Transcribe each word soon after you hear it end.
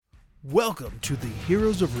Welcome to the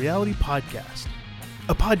Heroes of Reality podcast,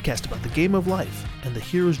 a podcast about the game of life and the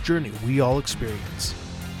hero's journey we all experience.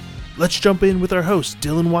 Let's jump in with our host,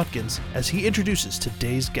 Dylan Watkins, as he introduces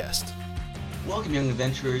today's guest. Welcome, young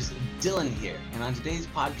adventurers. Dylan here, and on today's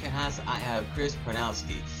podcast, I have Chris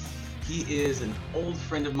Pronowski. He is an old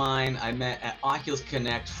friend of mine. I met at Oculus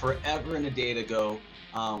Connect forever and a day ago.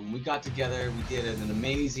 We got together, we did an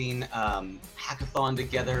amazing hackathon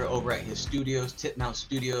together over at his studios, Titmouse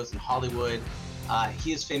Studios in Hollywood.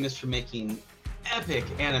 He is famous for making epic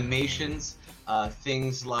animations,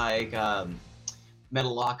 things like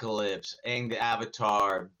Metalocalypse, Aang the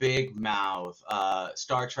Avatar, Big Mouth,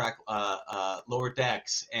 Star Trek Lower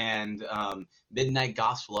Decks, and Midnight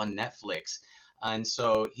Gospel on Netflix. And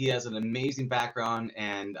so he has an amazing background,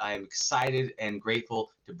 and I am excited and grateful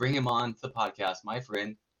to bring him on to the podcast, my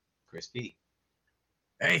friend, Chris B.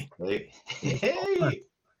 Hey. Hey.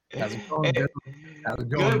 How's it going, Hey. How's it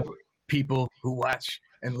going, people who watch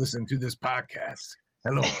and listen to this podcast?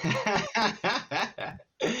 Hello.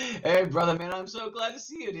 Hey, brother, man, I'm so glad to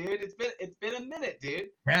see you, dude. It's been a minute, dude.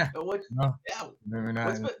 Yeah. Yeah. We're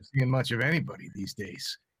not seeing much of anybody these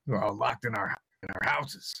days. We're all locked in our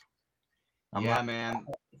houses. Man.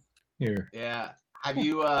 Here. Yeah. Have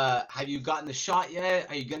you gotten the shot yet?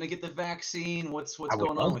 Are you gonna get the vaccine? What's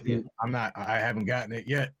going on with you? I haven't gotten it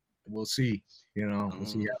yet. We'll see. We'll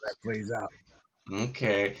see how that plays out.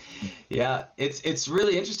 Okay. Yeah. It's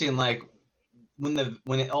really interesting. Like when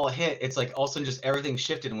it all hit, it's like all of a sudden just everything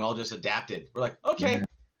shifted and we all just adapted. We're like, okay, yeah.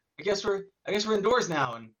 I guess we're indoors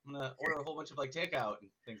now, and I'm gonna order a whole bunch of like takeout and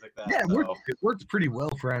things like that. Yeah, it worked pretty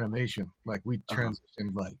well for animation. Like we transitioned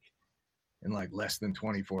in like less than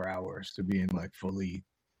 24 hours to being like fully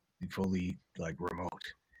like remote.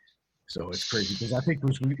 So it's crazy because I think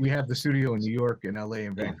we have the studio in New York and LA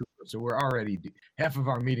and Vancouver. So we're already, half of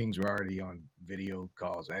our meetings are already on video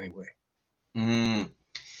calls anyway.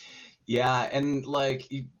 Yeah. And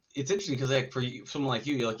like, it's interesting because like for someone like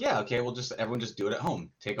you, you're like, yeah, okay, everyone just do it at home.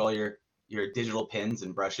 Take all your digital pens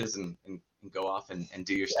and brushes and go off and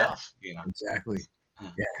do your stuff, Exactly.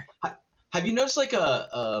 Yeah. Have you noticed like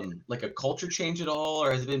a culture change at all,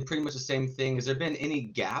 or has it been pretty much the same thing? Has there been any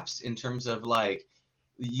gaps in terms of like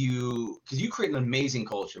because you create an amazing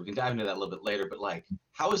culture? We can dive into that a little bit later, but like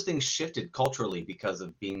how has things shifted culturally because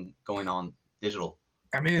of going on digital?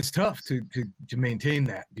 I mean, it's tough to maintain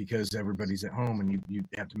that because everybody's at home and you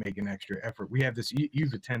have to make an extra effort. We have this,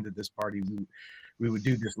 you've attended this party. We would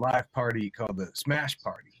do this live party called the Smash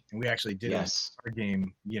Party, and we actually did a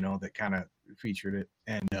game, that kind of featured it.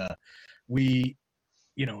 And we,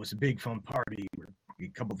 it was a big fun party where a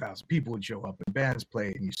couple thousand people would show up and bands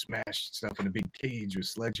play, and you smash stuff in a big cage with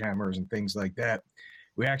sledgehammers and things like that.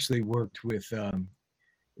 We actually worked with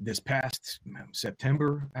this past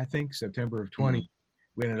September, I think, September of 20.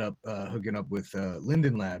 We ended up hooking up with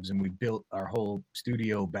Linden Labs, and we built our whole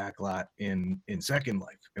studio backlot in Second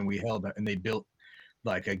Life, and they built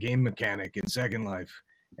like a game mechanic in Second Life,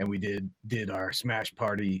 and we did our Smash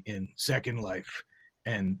Party in Second Life,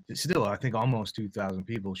 and still I think almost 2,000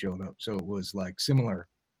 people showed up. So it was like similar,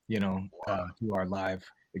 to our live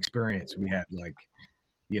experience. We had like,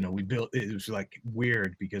 we built it was like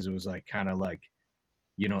weird because it was like kind of like,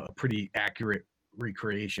 a pretty accurate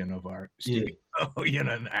recreation of our studio,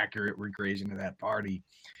 an accurate recreation of that party.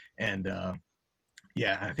 And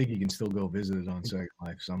I think you can still go visit it on Second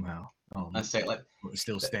Life somehow. I say like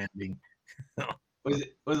still standing. Was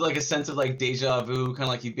it like a sense of like deja vu, kind of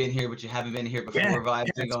like you've been here but you haven't been here before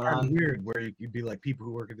vibes been going on? Weird where you'd be like people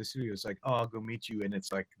who work at the studio. It's like, oh, I'll go meet you, and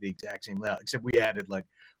it's like the exact same layout, except we added like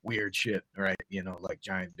weird shit, right? Like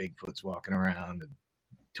giant Bigfoots walking around and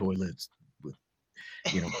toilets with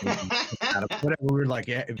whatever. We're like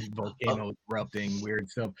volcanoes erupting, weird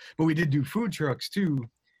stuff. But we did do food trucks too,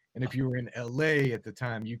 and if you were in LA at the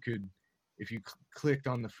time, you could, if you clicked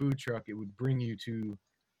on the food truck, it would bring you to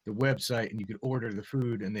the website and you could order the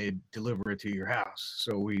food and they'd deliver it to your house.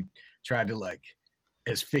 So we tried to like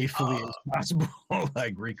as faithfully as possible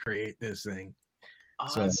like recreate this thing.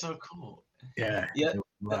 That's so cool. Yeah, it was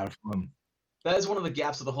a lot of fun. That is one of the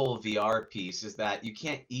gaps of the whole VR piece, is that you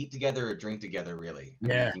can't eat together or drink together really.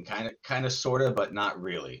 Yeah. You can kind of sort of, but not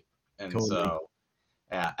really. And totally. So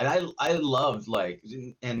yeah, and I loved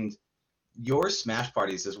and your Smash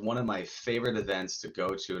Parties is one of my favorite events to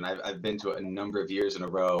go to, and I've been to it a number of years in a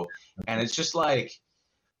row, and it's just like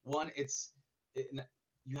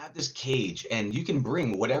you have this cage and you can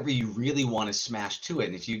bring whatever you really want to smash to it,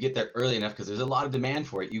 and if you get there early enough, because there's a lot of demand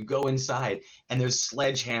for it, you go inside and there's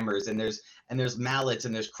sledgehammers and there's mallets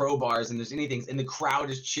and there's crowbars and there's anything, and the crowd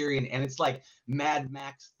is cheering, and it's like Mad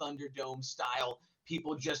Max Thunderdome style,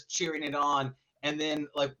 people just cheering it on. And then,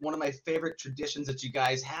 like, one of my favorite traditions that you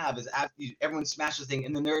guys have is after everyone smashes the thing,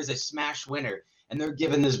 and then there is a smash winner, and they're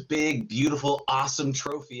given this big, beautiful, awesome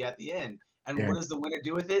trophy at the end. And what does the winner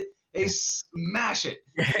do with it? They smash it.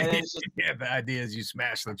 And then it's just Yeah, the idea is you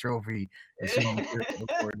smash the trophy as soon as you're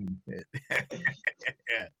recording it.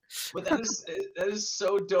 Yeah. But that is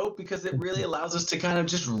so dope because it really allows us to kind of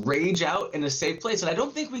just rage out in a safe place. And I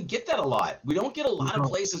don't think we get that a lot. We don't get a lot of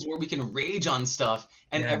places where we can rage on stuff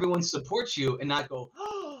and everyone supports you and not go,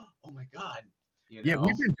 oh my God. You know? Yeah,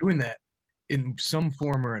 we've been doing that in some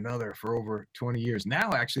form or another for over 20 years.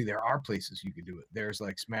 Now, actually, there are places you can do it. There's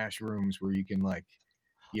like smash rooms where you can, like,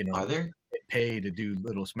 you know, are there? pay to do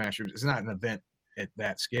little smash rooms. It's not an event at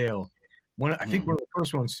that scale. I think one of the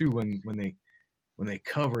first ones too, when they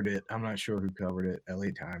covered it, I'm not sure who covered it,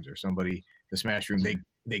 LA Times or somebody, the smash room,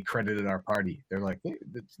 they credited our party. They're like, hey,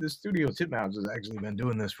 the studio Titmouse has actually been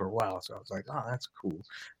doing this for a while. So I was like, oh, that's cool.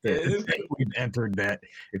 We've entered that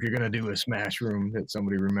if you're gonna do a smash room, that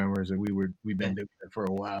somebody remembers that we've been doing it for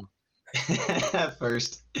a while.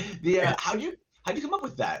 First, how'd you come up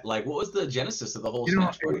with that? Like, what was the genesis of the whole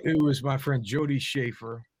smash party? It was my friend Jody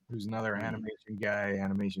Schaefer, who's another animation guy,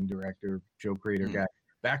 animation director, show creator guy.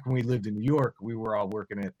 Back when we lived in New York, we were all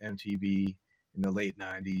working at MTV in the late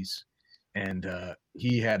 90s. And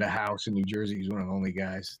he had a house in New Jersey. He's one of the only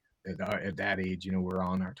guys at that age, you know, we're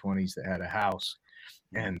all in our 20s that had a house.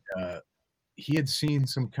 And he had seen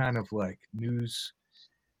some kind of like news,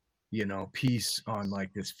 you know, piece on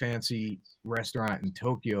like this fancy restaurant in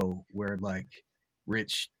Tokyo where like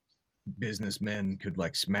rich businessmen could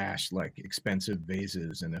like smash like expensive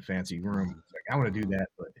vases in a fancy room. It's like, I want to do that,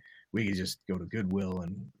 but we could just go to Goodwill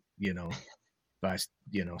and, you know, buy,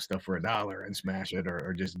 you know, stuff for $1 and smash it,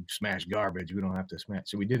 or just smash garbage. We don't have to smash.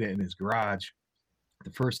 So we did it in his garage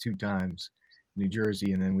the first 2 times, New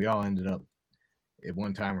Jersey, and then we all ended up at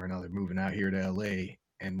one time or another moving out here to LA.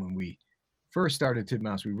 And when we first started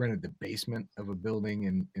Titmouse, we rented the basement of a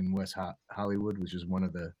building in West Hollywood, which is one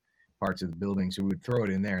of the parts of the building. So we would throw it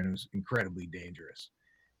in there, and it was incredibly dangerous.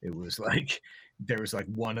 It was like there was like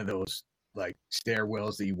one of those like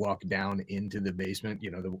stairwells that you walk down into the basement, you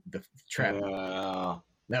know, the trap.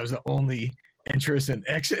 That was the only entrance and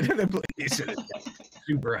exit of the place.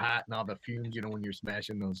 Super hot and all the fumes, you know, when you're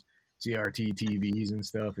smashing those CRT TVs and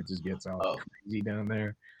stuff, it just gets all crazy down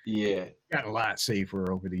there. Yeah, got a lot safer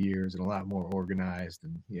over the years and a lot more organized,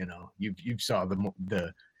 and you know, you saw the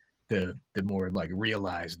more like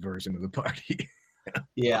realized version of the party.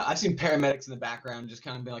 Yeah, I've seen paramedics in the background just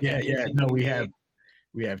kind of be like, no, we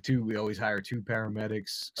have 2. We always hire 2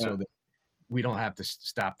 paramedics so that we don't have to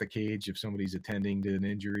stop the cage if somebody's attending to an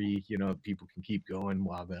injury. You know, people can keep going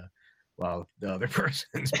while the other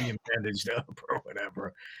person's being bandaged up or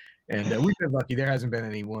whatever. And we've been lucky. There hasn't been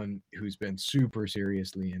anyone who's been super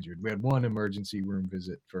seriously injured. We had 1 emergency room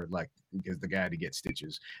visit for like, because the guy had to get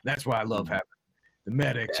stitches. That's why I love having the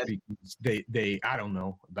medics, because they I don't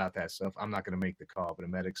know about that stuff. I'm not going to make the call, but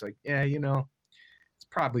the medic's like, yeah, you know, it's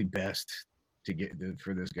probably best to get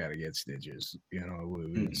for this guy to get stitches, you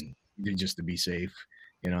know, just to be safe,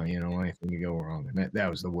 you know, anything can go wrong. And that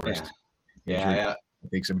was the worst. Yeah. I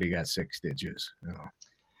think somebody got 6 stitches, you know.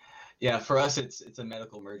 Yeah, for us, it's a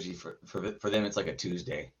medical emergency. For them, it's like a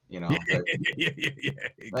Tuesday, you know. Yeah, exactly.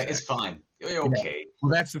 Like, it's fine. You're okay. Yeah.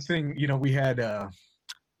 Well, that's the thing. You know, we had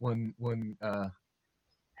one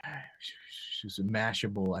she was a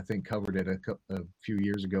Mashable, I think, covered it a few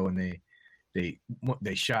years ago, and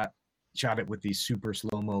they shot it with these super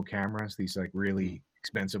slow-mo cameras, these like really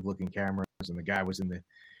expensive looking cameras, and the guy was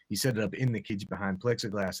he set it up in the cage behind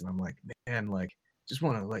plexiglass, and I'm like, man, like, just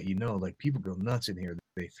want to let you know, like, people go nuts in here.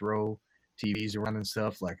 They throw TVs around and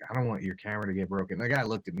stuff. Like, I don't want your camera to get broken. The guy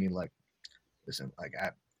looked at me like, listen, like,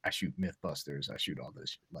 I shoot Mythbusters. I shoot all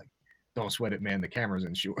this shit. Like, don't sweat it, man. The camera's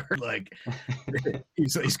insured. Like,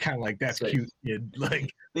 he's kind of like, that's cute, kid.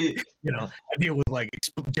 Like, you know, I deal with like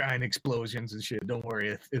giant explosions and shit. Don't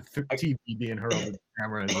worry. If TV being hurled at the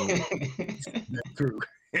camera is through.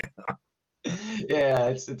 Yeah,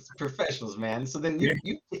 it's professionals, man. So then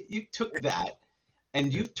you took that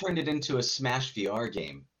and you've turned it into a Smash VR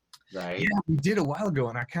game, right? Yeah, we did a while ago,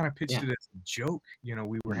 and I kind of pitched it as a joke. You know,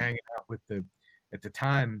 we were hanging out with at the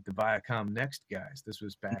time, the Viacom Next guys. This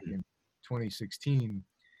was back in 2016.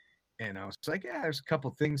 And I was like, yeah, there's a couple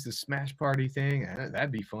things, the Smash Party thing,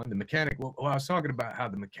 that'd be fun. The mechanic, well, I was talking about how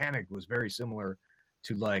the mechanic was very similar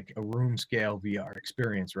to like a room scale VR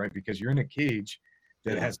experience, right? Because you're in a cage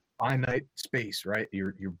that has finite space, right?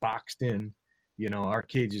 You're boxed in. You know, our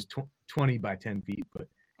cage is 20 by 10 feet, but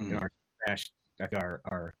you know, our Smash, like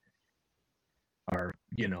our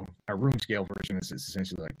you know, our room scale version is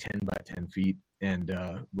essentially like 10 by 10 feet, and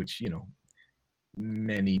which, you know,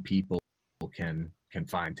 many people can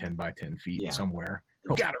find 10 by 10 feet somewhere.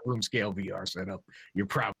 You got a room scale VR setup, you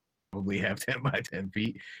probably have 10 by 10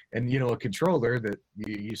 feet, and a controller that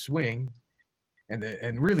you swing,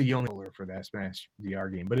 and really you only controller for that Smash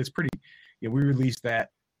VR game. But it's pretty. We released that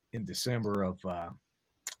in December of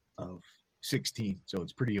 16, so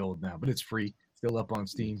it's pretty old now, but it's free, still up on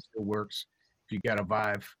Steam, still works. If you got a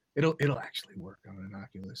Vive, it'll actually work on an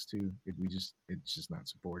Oculus too. It's just not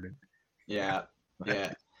supported. Yeah.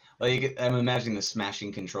 Well, I'm imagining the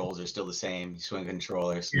smashing controls are still the same. You swing a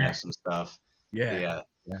controller, smash some stuff. Yeah.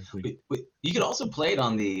 Exactly. You could also play it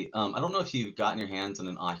on the. I don't know if you've gotten your hands on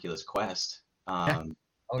an Oculus Quest. Yeah.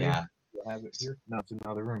 You'll have it here. No, it's in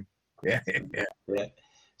another room. Yeah.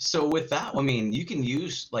 So with that, I mean, you can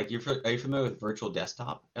use are you familiar with Virtual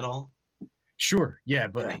Desktop at all? Sure. Yeah,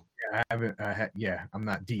 but I haven't. I'm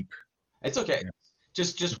not deep. It's okay. Yeah.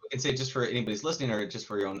 Just we can say, just for anybody's listening or just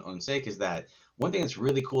for your own sake, is that one thing that's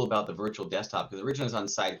really cool about the Virtual Desktop, because originally it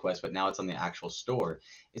was on SideQuest, but now it's on the actual store,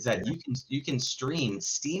 is that you can stream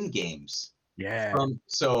Steam games. Yeah.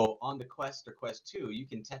 So on the Quest or Quest 2, you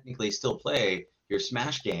can technically still play your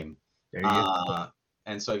Smash game. There you go.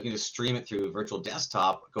 And so you can just stream it through Virtual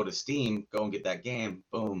Desktop, go to Steam, go and get that game,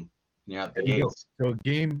 boom, and you're out the gates. So a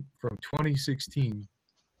game from 2016,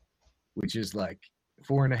 which is like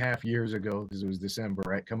 4.5 years ago, because it was December,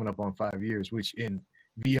 right? Coming up on 5 years, which in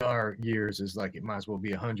VR years is like it might as well be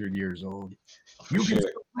 100 years old. You can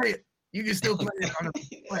still play it. You can still play it on a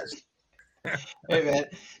Quest. Hey man,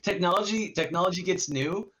 technology gets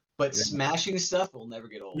new, but smashing stuff will never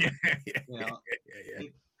get old. Yeah.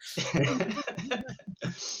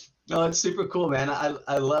 No, it's super cool, man.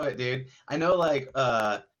 I love it, dude. I know, like,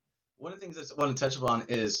 one of the things I want to touch upon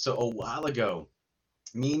is, so a while ago,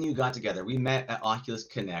 me and you got together. We met at Oculus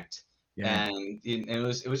Connect, and it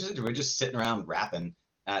was just, we were just sitting around rapping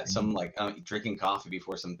at some, like, drinking coffee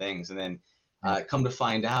before some things, and then come to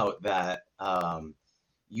find out that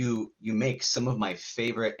you make some of my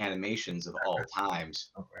favorite animations of all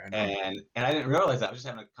times. And I didn't realize that. I was just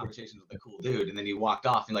having a conversation with a cool dude, and then he walked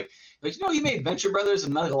off and like you made Venture Brothers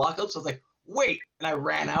and Metalocalypse. I was like, wait, and I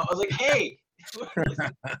ran out. I was like, hey,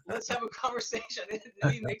 let's have a conversation. I didn't know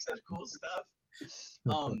you make such cool stuff.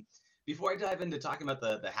 Before I dive into talking about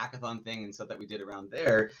the hackathon thing and stuff that we did around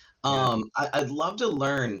there, I'd love to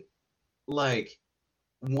learn, like,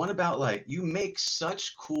 one about, like, you make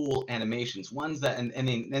such cool animations, ones that and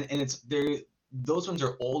it's there, those ones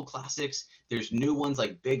are old classics, there's new ones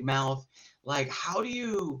like Big Mouth. Like, how do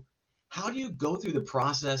you go through the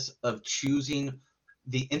process of choosing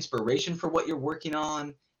the inspiration for what you're working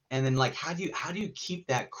on, and then, like, how do you keep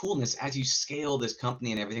that coolness as you scale this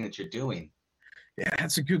company and everything that you're doing? Yeah,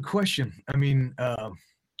 that's a good question. I mean,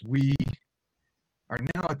 we are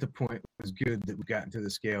now at the point, it was good that we got into the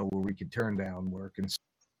scale where we could turn down work and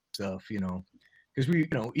stuff, because we,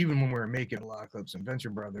 even when we were making Metalocalypse and Venture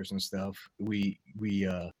Brothers and stuff, we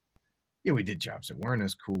did jobs that weren't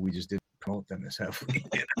as cool. We just didn't promote them as heavily.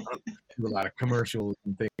 Do a lot of commercials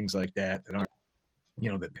and things like that aren't,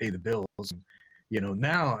 that pay the bills. And,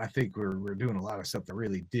 now I think we're doing a lot of stuff that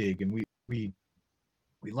really dig, and we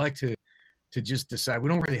like to just decide. We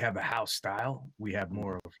don't really have a house style. We have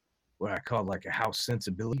more of what I call like a house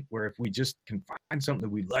sensibility, where if we just can find something that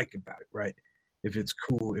we like about it, right? If it's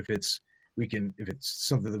cool, if it's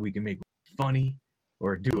something that we can make funny,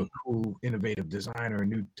 or do a cool, innovative design, or a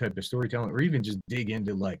new type of storytelling, or even just dig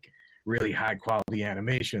into like really high quality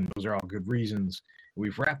animation, those are all good reasons.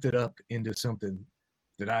 We've wrapped it up into something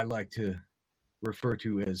that I like to refer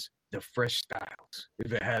to as the fresh styles.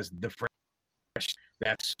 If it has the fresh,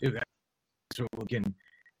 that's what we can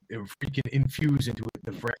infuse into it,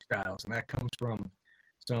 the fresh styles, and that comes from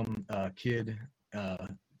some kid,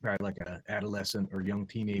 probably like an adolescent or young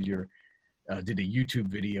teenager, did a YouTube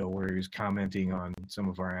video where he was commenting on some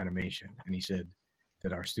of our animation, and he said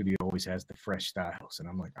that our studio always has the fresh styles, and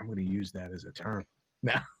I'm like, I'm going to use that as a term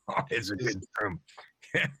now. It's a good term.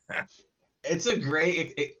 It's a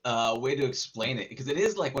great way to explain it, because it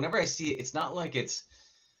is like, whenever I see it, it's not like it's,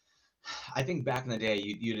 I think back in the day,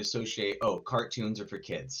 you'd associate, cartoons are for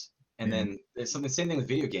kids. And then there's something, same thing with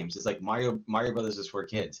video games. It's like Mario Brothers is for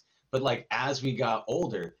kids. But like, as we got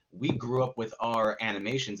older, we grew up with our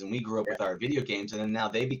animations, and we grew up with our video games, and then now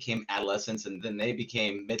they became adolescents, and then they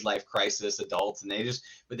became midlife crisis adults, and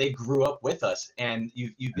they grew up with us. And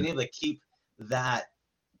you've been able to keep that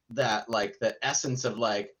like the essence of,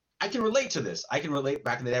 like, I can relate to this. I can relate.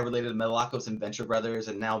 Back in the day, I related to Metalocalypse and Venture Brothers,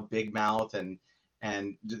 and now Big Mouth and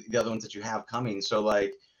the other ones that you have coming. So,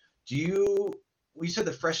 like, you said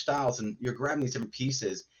the fresh styles, and you're grabbing these different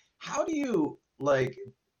pieces. How do you, like,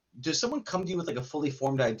 does someone come to you with like a fully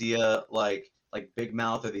formed idea, like like Big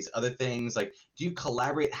Mouth or these other things? Like, do you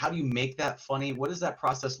collaborate? How do you make that funny? What does that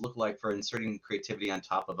process look like for inserting creativity on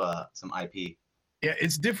top of some IP? Yeah,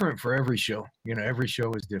 it's different for every show. Every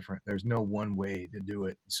show is different. There's no one way to do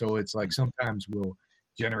it. So it's like sometimes we'll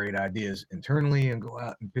generate ideas internally and go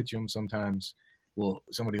out and pitch them. Sometimes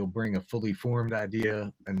somebody will bring a fully formed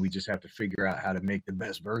idea and we just have to figure out how to make the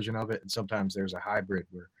best version of it. And sometimes there's a hybrid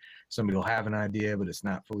where somebody will have an idea, but it's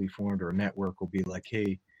not fully formed, or a network will be like,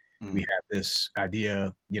 hey, we have this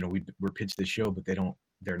idea, we're pitched this show, but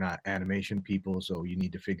they're not animation people. So you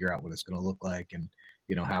need to figure out what it's going to look like and,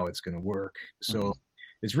 how it's going to work. So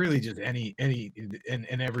it's really just any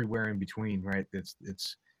and everywhere in between, right? It's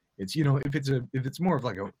if it's more of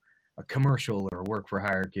like a commercial or a work for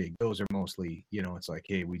hire gig, those are mostly, it's like,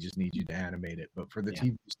 hey, we just need you to animate it. But for the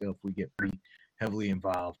TV stuff, we get pretty heavily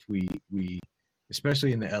involved. We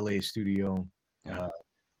especially in the LA studio,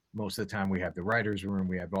 most of the time we have the writer's room,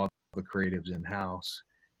 we have all the creatives in house.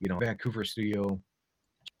 Vancouver studio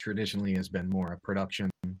traditionally has been more a production,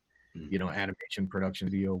 animation production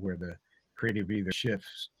studio where the creative either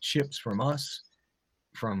ships from us,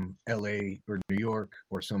 from LA or New York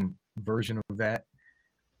or some version of that,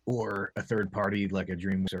 or a third party like a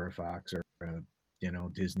DreamWorks or a Fox or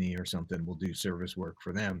Disney or something will do service work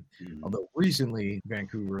for them. Although recently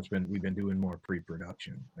we've been doing more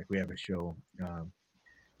pre-production. Like we have a show,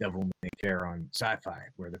 Devil May Care on Sci-Fi,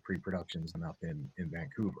 where the pre-production's up in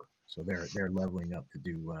Vancouver. So they're leveling up to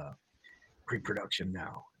do pre-production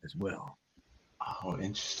now as well. Oh,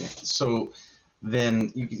 interesting. So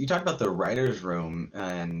then you talked about the writer's room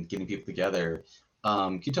and getting people together.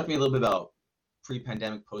 Can you talk to me a little bit about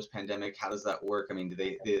pre-pandemic, post-pandemic? How does that work? I mean, do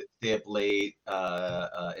they have late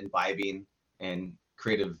imbibing and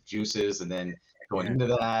creative juices and then going into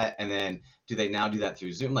that? And then do they now do that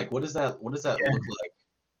through Zoom? Like, what does that look like?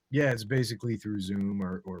 Yeah, it's basically through Zoom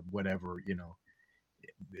or whatever,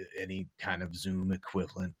 any kind of Zoom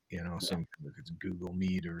equivalent, some if it's Google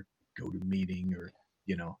Meet or GoToMeeting or,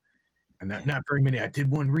 and not very many. I did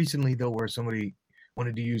one recently though, where somebody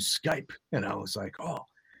wanted to use Skype and I was like, oh,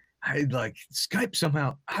 I like Skype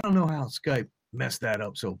somehow. I don't know how Skype messed that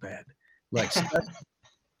up so bad. Like Skype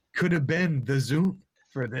could have been the Zoom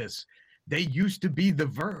for this. They used to be the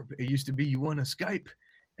verb. It used to be you want to Skype.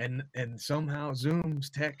 And somehow Zoom's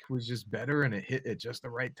tech was just better and it hit at just the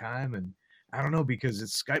right time. And I don't know, because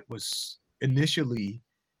Skype was initially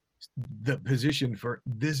the position for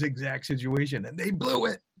this exact situation and they blew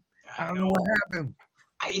it. I don't know what happened.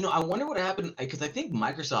 I wonder what happened, because I think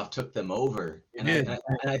Microsoft took them over, and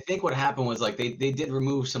I think what happened was like they did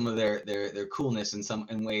remove some of their coolness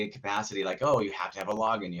in way capacity, like, oh, you have to have a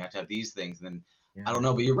login, you have to have these things, and then I don't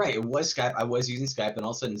know, but you're right, it was Skype. I was using Skype, and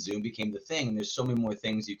all of a sudden Zoom became the thing, and there's so many more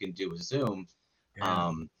things you can do with Zoom.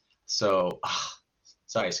 Sorry,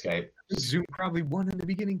 Skype. Zoom probably won in the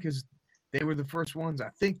beginning because they were the first ones. I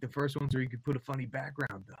think the first ones where you could put a funny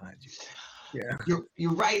background behind you. Yeah,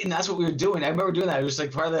 you're right, and that's what we were doing. I remember doing that. It was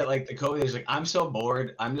like part of that, like the COVID. It's like, I'm so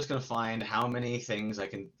bored. I'm just gonna find how many things I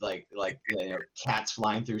can like cats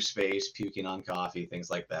flying through space, puking on coffee, things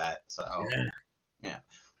like that. So yeah.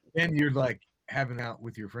 And you're like having out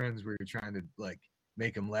with your friends where you're trying to like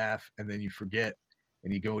make them laugh, and then you forget,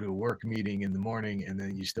 and you go to a work meeting in the morning, and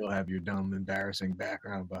then you still have your dumb, embarrassing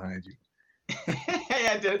background behind you.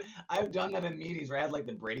 Yeah, dude. I've done that in meetings where I had like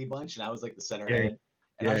the Brady Bunch, and I was like the center head,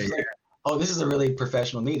 and I was just like, oh, this is a really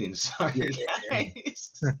professional meeting. Sorry,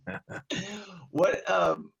 guys. What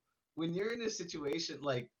when you're in a situation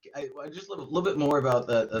like I just a little bit more about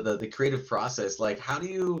the creative process. Like, how do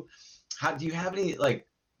you have any like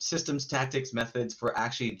systems, tactics, methods for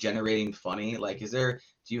actually generating funny? Like, is there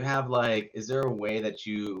a way that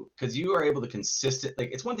because you are able to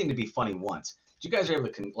it's one thing to be funny once, but you guys are able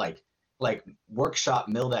to like workshop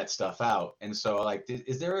mill that stuff out. And so like,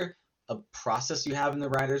 is there a process you have in the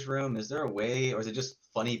writer's room? Is there a way, or is it just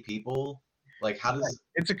funny people? Like, how does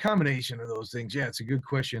it's a combination of those things? Yeah, it's a good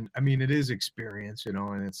question. I mean, it is experience,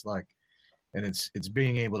 and it's like, and it's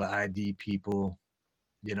being able to ID people,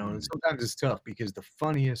 and sometimes it's tough because the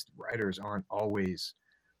funniest writers aren't always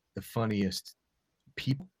the funniest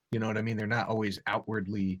people. You know what I mean? They're not always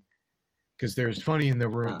outwardly, because there's funny in the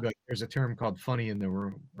room. Like, there's a term called funny in the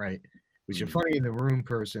room, right? Which a funny in the room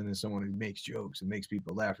person is someone who makes jokes and makes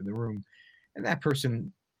people laugh in the room. And that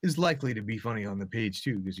person is likely to be funny on the page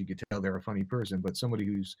too, because you could tell they're a funny person. But somebody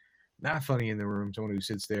who's not funny in the room, someone who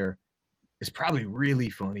sits there, is probably really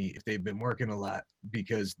funny if they've been working a lot,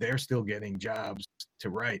 because they're still getting jobs to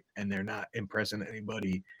write and they're not impressing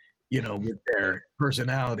anybody, with their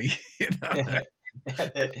personality.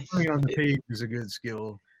 Funny on the page is a good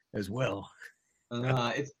skill as well.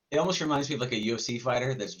 It almost reminds me of like a UFC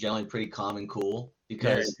fighter that's generally pretty calm and cool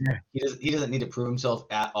because Yeah, he doesn't need to prove himself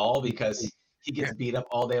at all because he yeah, gets beat up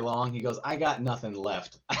all day long. He goes, I got nothing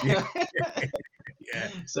left. yeah, yeah,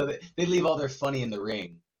 So they leave all their funny in the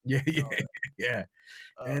ring. yeah, yeah, yeah.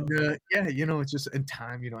 And Um, yeah, it's just in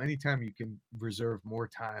time. Anytime you can reserve more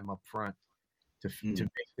time up front to mm, make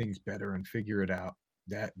things better and figure it out,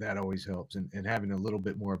 that always helps. And having a little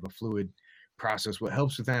bit more of a fluid process. What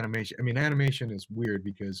helps with animation? I mean, animation is weird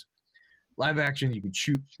because live action, you can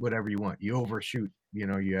shoot whatever you want. You overshoot.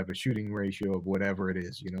 You have a shooting ratio of whatever it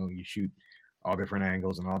is. You shoot all different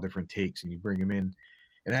angles and all different takes, and you bring them in.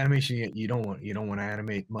 In animation, you don't want to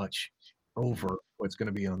animate much over what's going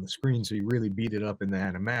to be on the screen, so you really beat it up in the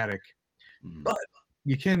animatic. mm, But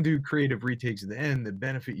you can do creative retakes at the end. The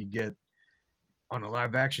benefit you get on a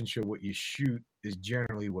live action show, what you shoot is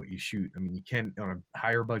generally what you shoot. I mean, you can on a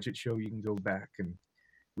higher budget show, you can go back and mm.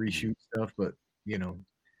 reshoot stuff, but you know,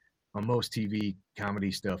 on most TV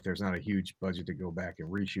comedy stuff, there's not a huge budget to go back and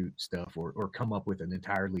reshoot stuff or come up with an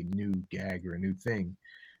entirely new gag or a new thing.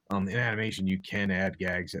 In animation, you can add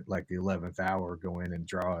gags at like the 11th hour, go in and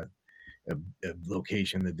draw a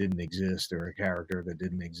location that didn't exist or a character that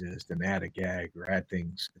didn't exist and add a gag or add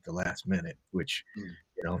things at the last minute, which, Mm.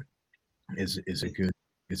 you know, is a good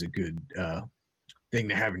thing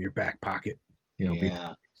to have in your back pocket,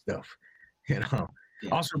 Yeah. stuff, you know. Yeah.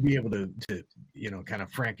 Also be able to kind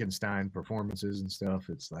of Frankenstein performances and stuff.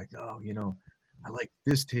 It's like, oh, I like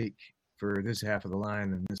this take for this half of the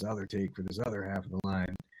line and this other take for this other half of the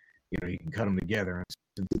line. You can cut them together, and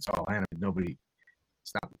since it's all animated,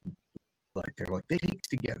 it's not like they're like they takes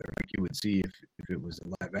together like you would see if it was a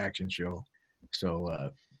live action show.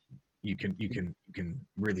 So you can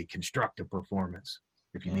really construct a performance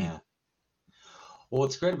if you need. Yeah. Well,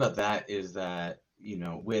 what's great about that is that,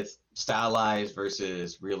 with stylized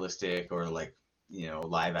versus realistic or like,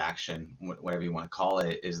 live action, whatever you want to call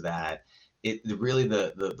it, is that really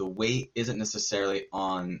the weight isn't necessarily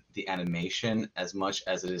on the animation as much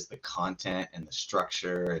as it is the content and the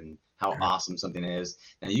structure and how awesome something is.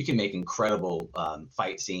 Now you can make incredible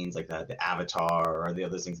fight scenes like the Avatar or the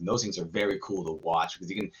other things, and those things are very cool to watch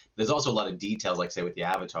because there's also a lot of details, like say with the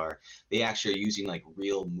Avatar, they actually are using like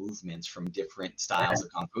real movements from different styles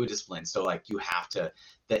of kung fu disciplines. So like you have to,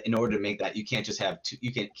 that in order to make that, you can't just have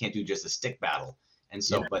can't do just a stick battle. And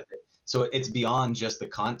so, so it's beyond just the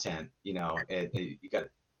content, you got,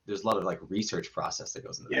 there's a lot of like research process that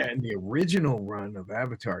goes into that. Yeah, and the original run of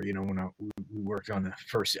Avatar, when we worked on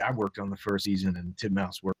I worked on the first season, and Tim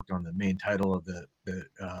Mouse worked on the main title of the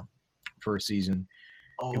first season.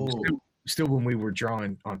 Oh, it was still when we were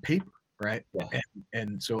drawing on paper, right? Yeah.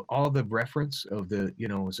 And so all the reference of the,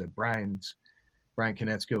 it was Brian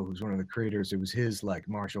Konietzko, who's one of the creators. It was his like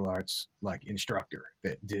martial arts like instructor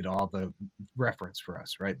that did all the reference for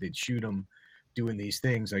us, right? They'd shoot him doing these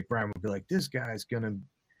things. Like Brian would be like, this guy's gonna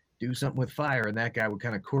do something with fire, and that guy would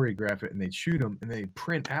kind of choreograph it, and they'd shoot him, and they'd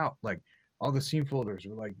print out like all the scene folders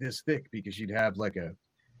were like this thick because you'd have like a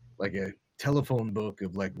telephone book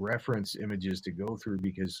of like reference images to go through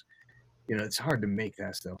because it's hard to make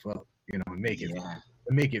that stuff up, and make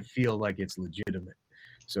it feel like it's legitimate.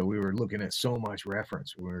 So we were looking at so much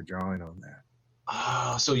reference when we were drawing on that.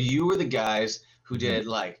 Oh, so you were the guys who did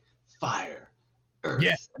like fire, earth.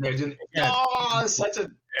 Yeah. And they're doing, such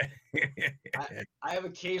a. I have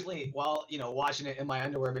occasionally, while watching it in my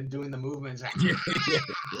underwear, been doing the movements.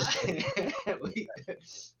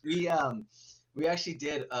 We actually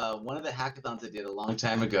did one of the hackathons I did a long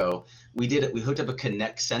time ago. We hooked up a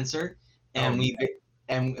Kinect sensor, and we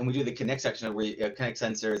do the Kinect section where Kinect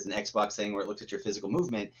sensor is an Xbox thing where it looks at your physical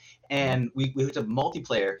movement, and we hooked up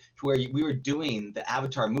multiplayer to where we were doing the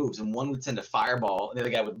Avatar moves, and one would send a fireball, and the other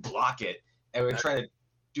guy would block it, and we'd try to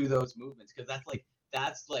do those movements because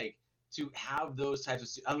that's like to have those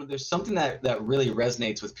types of. I don't know, there's something that really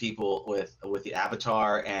resonates with people with the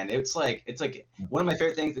Avatar, and it's like one of my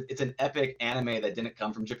favorite things. It's an epic anime that didn't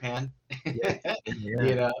come from Japan,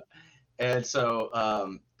 And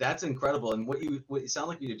so that's incredible. And what you sound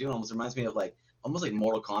like you're doing almost reminds me of almost like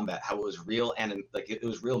Mortal Kombat, how it was real and like it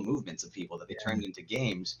was real movements of people that they turned into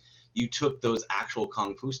games. You took those actual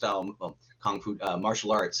kung fu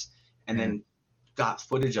martial arts, and then got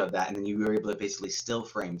footage of that, and then you were able to basically still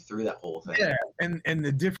frame through that whole thing. Yeah, and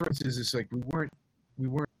the difference is it's like we weren't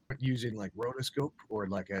using like rotoscope or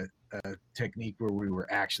like a technique where we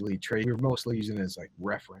were actually we were mostly using it as like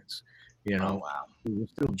reference. Oh, wow. We were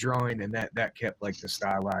still drawing, and that kept like the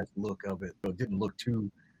stylized look of it, so it didn't look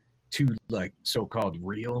too like so-called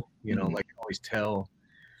real. Like you always tell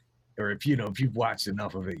or if you've watched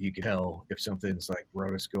enough of it, you can tell if something's like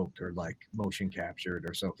rotoscoped or like motion captured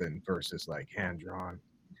or something versus like hand drawn.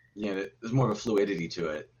 Yeah, there's more of a fluidity to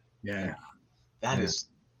it. Yeah, that is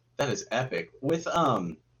epic. With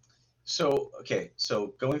so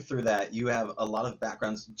going through that, you have a lot of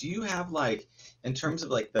backgrounds. Do you have, like, in terms of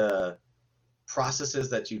like the processes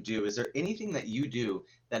that you do, is there anything that you do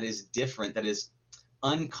that is different, that is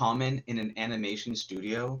uncommon in an animation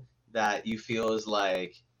studio, that you feel is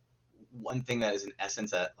like one thing that is in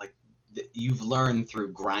essence that like that you've learned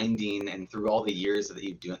through grinding and through all the years that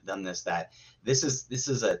you've done this, that this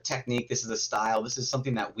is a technique, this is a style, this is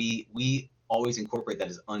something that we always incorporate that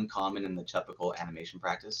is uncommon in the typical animation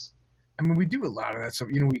practice? I mean, we do a lot of that stuff.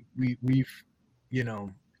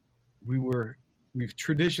 We've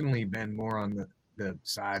traditionally been more on the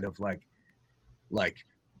side of like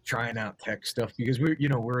trying out tech stuff, because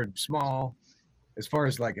we're small as far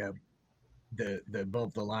as like the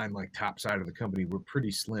above the line, like top side of the company. We're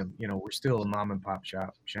pretty slim. We're still a mom and pop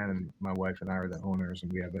shop. Shannon, my wife, and I are the owners,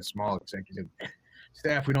 and we have a small executive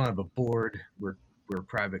staff. We don't have a board. We're a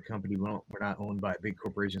private company. We're not owned by a big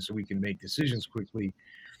corporation, so we can make decisions quickly.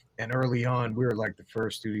 And early on, we were like the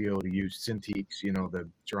first studio to use Cintiq, the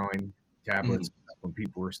drawing tablets, when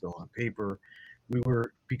people were still on paper.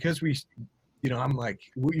 Because I'm like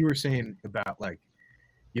what you were saying about like,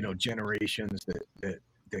 generations that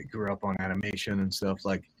grew up on animation and stuff.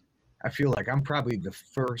 Like, I feel like I'm probably the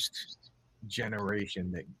first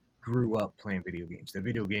generation that grew up playing video games. The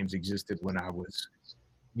video games existed when I was,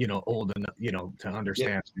 old enough, to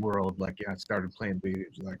understand the world. Like, I started playing video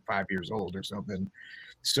games like 5 years old or something.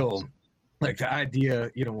 So, like, the idea,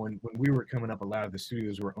 when we were coming up, a lot of the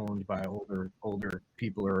studios were owned by older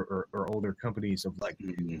people or older companies of like,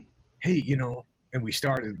 hey, and we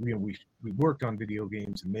started, we worked on video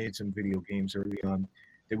games and made some video games early on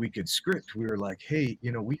that we could script. We were like, hey,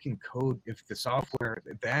 we can code, if the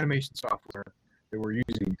animation software that we're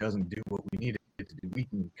using doesn't do what we need it to do, we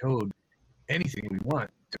can code anything we want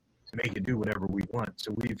to make it do whatever we want.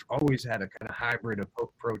 So we've always had a kind of hybrid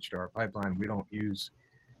approach to our pipeline. We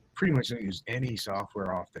pretty much don't use any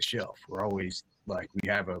software off the shelf. We're always like, we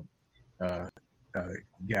have a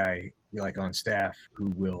guy like on staff who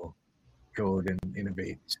will code and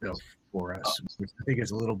innovate stuff for us, which I think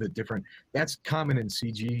is a little bit different. That's common in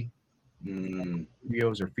CG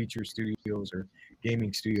studios or feature studios or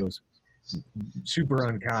gaming studios. Super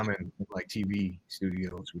uncommon in like TV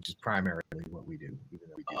studios, which is primarily what we do. Even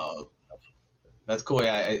though we do that's cool.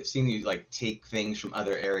 Yeah, I've seen you like take things from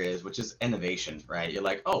other areas, which is innovation, right? You're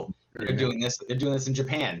like, oh, they're doing this in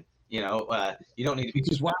Japan. You don't need to be.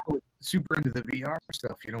 Which is why we're super into the VR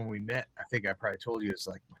stuff. When we met, I think I probably told you, it's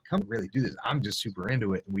like, come really do this. I'm just super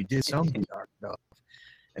into it, and we did some VR stuff,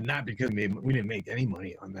 and not because we didn't make any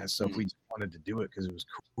money on that stuff. We just wanted to do it because it was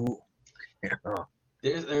cool.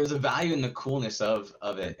 There's a value in the coolness of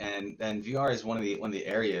it, and VR is one of the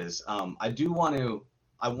areas. I want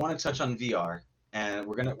to touch on VR, and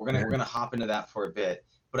we're gonna hop into that for a bit.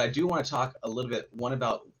 But I do want to talk a little bit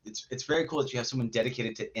about it's very cool that you have someone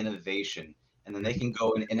dedicated to innovation, and then they can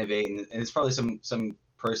go and innovate, and it's probably some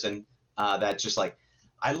person that's just like,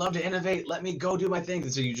 I love to innovate, let me go do my things,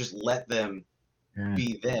 and so you just let them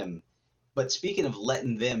be them. But speaking of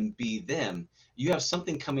letting them be them, you have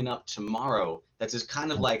something coming up tomorrow that's just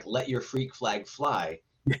kind of like let your freak flag fly,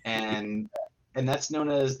 and that's known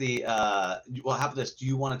as the well, how about this? Do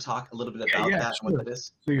you want to talk a little bit about that? Sure. What that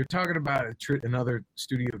is? So you're talking about another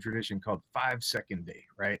studio tradition called 5 Second Day,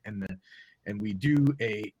 right? And we do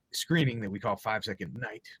a screening that we call 5 Second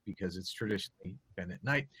Night, because it's traditionally been at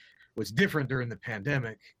night. What's different during the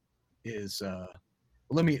pandemic is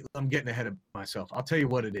I'm getting ahead of myself. I'll tell you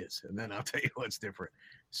what it is, and then I'll tell you what's different.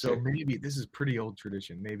 So maybe this is pretty old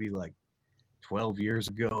tradition. Maybe like 12 years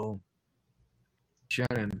ago,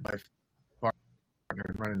 Shannon, my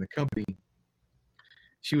partner running the company,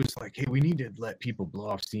 she was like, hey, we need to let people blow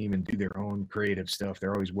off steam and do their own creative stuff.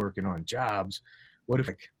 They're always working on jobs. What if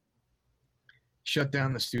I shut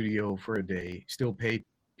down the studio for a day, still pay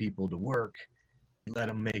people to work, let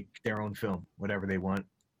them make their own film, whatever they want,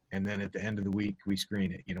 and then at the end of the week we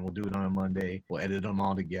screen it. We'll do it on a Monday, we'll edit them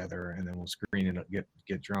all together, and then we'll screen it,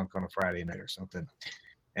 get drunk on a Friday night or something.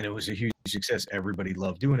 And it was a huge success. Everybody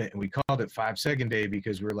loved doing it, and we called it 5 Second Day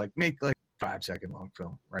because we were like, make like 5 second long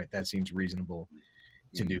film, right? That seems reasonable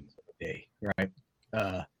to do a day, right?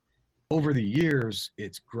 Over the years,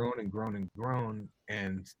 it's grown and grown and grown,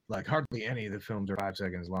 and like hardly any of the films are 5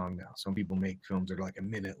 seconds long now. Some people make films that are like a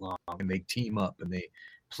minute long, and they team up and they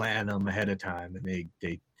plan them ahead of time, and they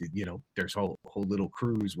there's whole little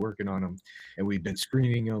crews working on them. And we've been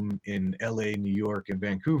screening them in LA, New York, and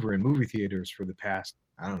Vancouver in movie theaters for the past,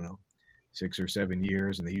 I don't know, 6 or 7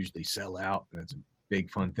 years, and they usually sell out. And it's a big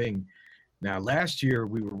fun thing. Now, last year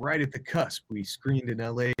we were right at the cusp. We screened in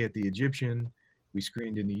LA at the Egyptian. We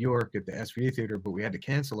screened in New York at the SVA Theater, but we had to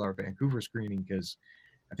cancel our Vancouver screening because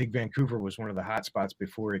I think Vancouver was one of the hot spots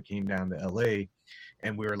before it came down to LA.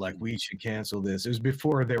 And we were like, we should cancel this. It was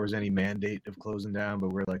before there was any mandate of closing down, but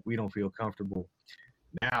we're like, we don't feel comfortable.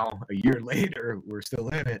 Now, a year later, we're still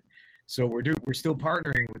in it. So we're still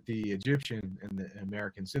partnering with the Egyptian and the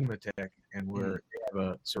American Cinematheque, and they have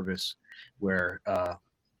a service where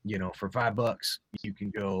for $5 you can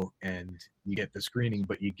go and you get the screening,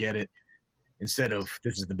 but you get it instead of,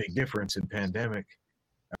 this is the big difference in pandemic,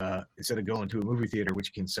 instead of going to a movie theater,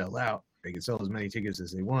 which can sell out, they can sell as many tickets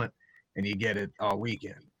as they want, and you get it all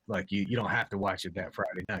weekend. Like you don't have to watch it that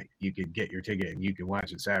Friday night. You could get your ticket and you can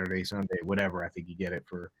watch it Saturday, Sunday, whatever. I think you get it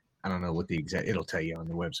for, I don't know what the exact, it'll tell you on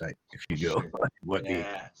the website if you go what the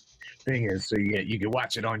thing is. So you can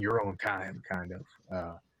watch it on your own time, kind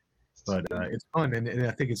of. But it's fun, and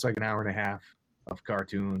I think it's like an hour and a half of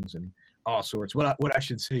cartoons and all sorts. What I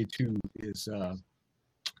should say too is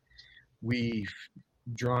we've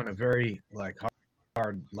drawn a very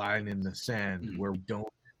hard line in the sand where we don't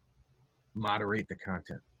moderate the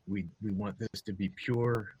content. We want this to be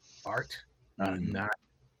pure art, not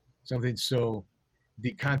something. So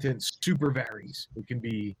the content super varies. It can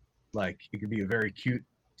be a very cute,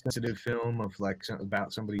 sensitive film of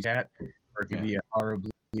about somebody's cat, or it could be a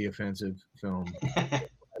horribly offensive film.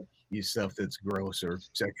 Stuff that's gross or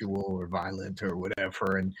sexual or violent or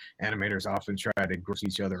whatever, and animators often try to gross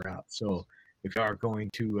each other out. So if you are going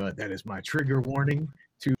to, that is my trigger warning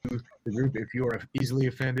to the group. If you are easily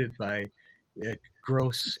offended by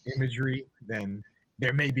gross imagery, then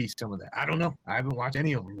there may be some of that. I don't know. I haven't watched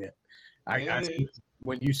any of them yet. I see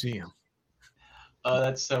when you see them. Oh,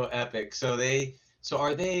 that's so epic. So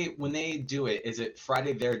are they, when they do it, is it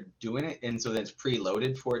Friday they're doing it, and so then it's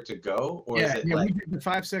preloaded for it to go? Or is it we did the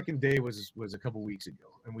 5-second day was a couple weeks ago,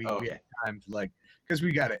 and we had time to because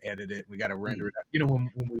we got to edit it, we got to render it out.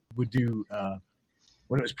 When we would do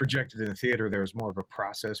when it was projected in the theater, there was more of a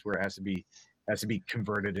process where it has to be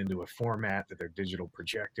converted into a format that their digital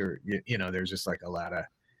projector. There's just a lot of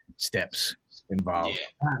steps involved.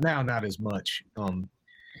 Now, not as much.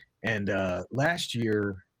 And last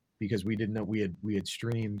year, because we didn't know, we had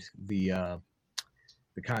streamed the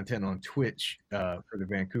content on Twitch for the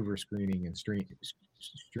Vancouver screening, and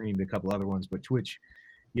streamed a couple other ones, but Twitch,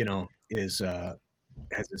 is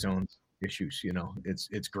has its own issues.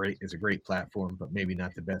 It's great. It's a great platform, but maybe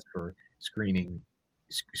not the best for screening.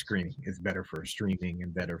 It's better for streaming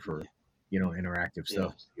and better for interactive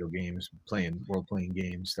stuff, video games, role-playing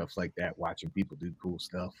games, stuff like that, watching people do cool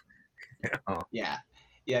stuff.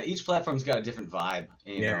 Each platform's got a different vibe.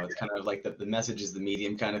 It's kind of like the message is the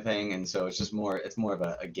medium kind of thing, and so it's more of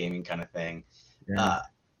a gaming kind of thing.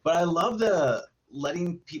 But I love the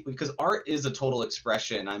letting people, because art is a total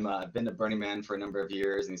expression. I've been to Burning Man for a number of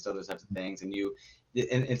years and these other types of things, and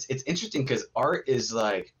it's interesting because art is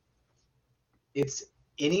it's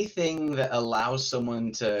anything that allows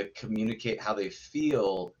someone to communicate how they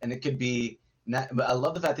feel, and it could be not, but I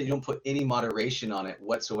love the fact that you don't put any moderation on it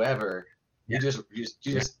whatsoever. You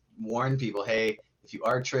just warn people, hey, if you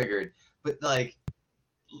are triggered. But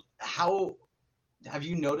how have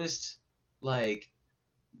you noticed,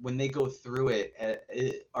 when they go through it,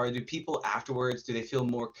 do people afterwards, do they feel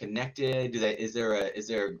more connected? Is there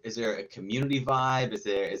a community vibe? Is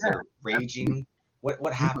there raging?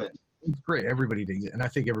 What happened? It's great. Everybody digs it, and I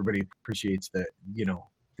think everybody appreciates that.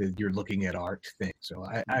 That you're looking at art thing. So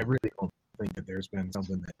I really don't think that there's been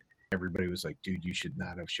something that everybody was like, dude, you should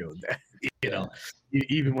not have showed that.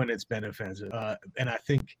 Even when it's been offensive. And I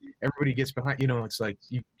think everybody gets behind. It's like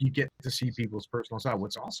you get to see people's personal side.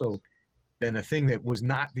 What's also been a thing that was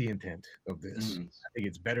not the intent of this. I think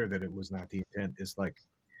it's better that it was not the intent. It's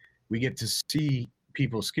we get to see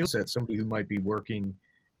people's skill sets. Somebody who might be working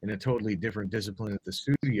in a totally different discipline at the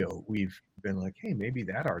studio, we've been like, hey, maybe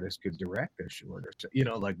that artist could direct a short,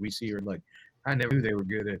 or we see her I never knew they were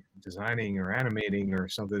good at designing or animating or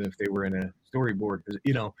something if they were in a storyboard, and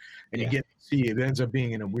you get to see it ends up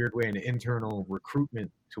being in a weird way an internal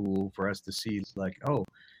recruitment tool for us to see oh,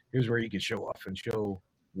 here's where you can show off and show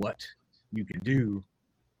what you can do.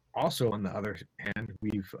 Also, on the other hand,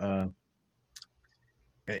 we've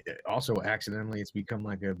also accidentally it's become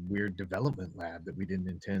a weird development lab that we didn't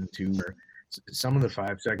intend to, where some of the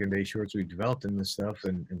 5-second day shorts we developed in this stuff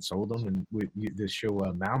and sold them, and this show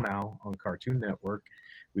Mau Mau on Cartoon Network,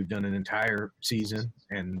 we've done an entire season,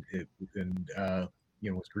 and it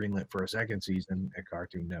was greenlit for a second season at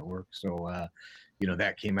Cartoon Network. So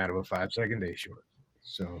that came out of a 5-second day short.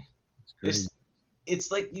 So it's crazy. it's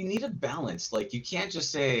like you need a balance. Like you can't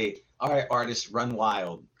just say, all right, artists, run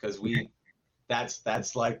wild, because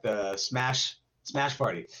that's like the smash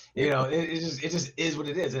party. It just is what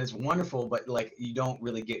it is, and it's wonderful, but like you don't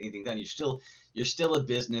really get anything done. You're still a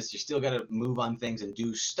business. You still got to move on things and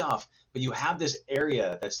do stuff, but you have this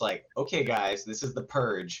area that's like, okay, guys, this is the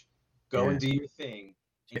purge. Go and do your thing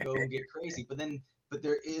and go and get crazy. But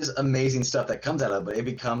there is amazing stuff that comes out of it, but it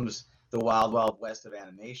becomes the wild, wild west of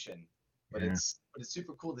animation. But it's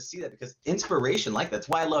super cool to see that, because inspiration like that's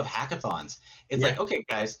why I love hackathons. It's like, okay,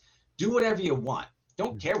 guys, do whatever you want.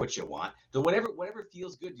 Don't care what you want. Do whatever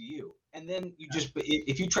feels good to you. And then you just,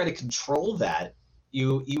 if you try to control that,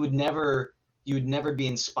 you would never be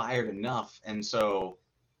inspired enough. And so,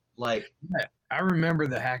 like, I remember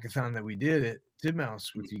the hackathon that we did at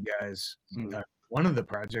Titmouse with you guys. One of the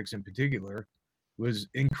projects in particular was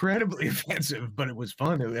incredibly offensive, but it was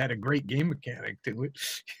fun. It had a great game mechanic to it.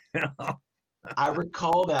 I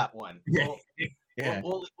recall that one. Yeah.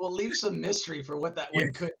 We'll leave some mystery for what that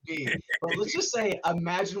one could be. But let's just say,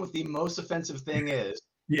 imagine what the most offensive thing is,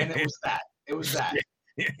 and it was that. It was that.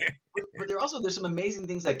 But there's some amazing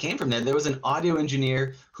things that came from there. There was an audio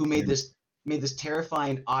engineer who made this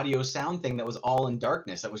terrifying audio sound thing that was all in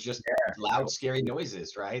darkness. That was just loud, scary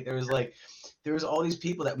noises, right? There was all these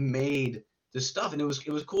people that made this stuff, and it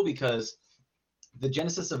was cool because the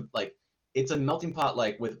genesis of, like, it's a melting pot,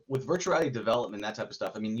 like with virtual reality development, that type of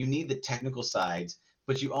stuff. I mean, you need the technical sides,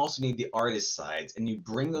 but you also need the artist sides, and you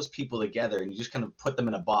bring those people together and you just kind of put them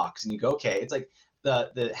in a box and you go, okay, it's like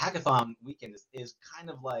the hackathon weekend is kind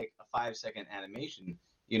of like a 5-second animation,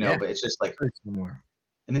 but it's just like,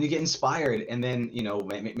 and then you get inspired, and then,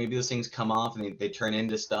 maybe those things come off and they turn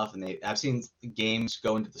into stuff, and I've seen games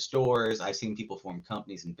go into the stores. I've seen people form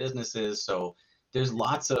companies and businesses. So there's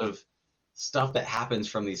lots of stuff that happens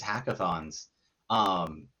from these hackathons.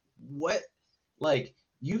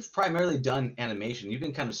 You've primarily done animation. You've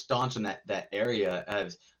been kind of staunch in that area.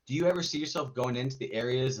 Do you ever see yourself going into the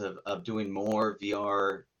areas of doing more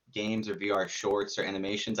VR games or VR shorts or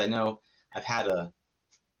animations? I know I've had a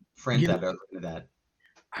friend that are looking at that.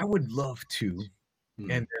 I would love to.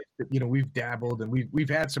 And we've dabbled, and we've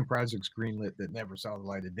had some projects greenlit that never saw the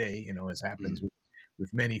light of day, as happens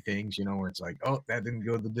with many things, where it's like, oh, that didn't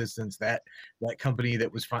go the distance. That company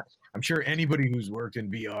that was fine. I'm sure anybody who's worked in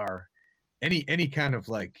VR, any kind of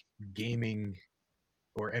like gaming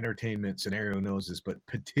or entertainment scenario knows this, but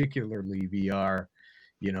particularly VR,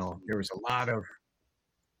 there was a lot of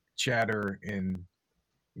chatter in,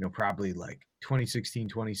 probably like 2016,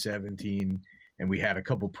 2017, and we had a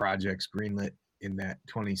couple projects greenlit in that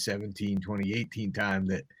 2017, 2018 time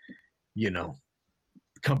that,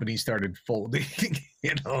 companies started folding,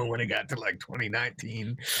 when it got to like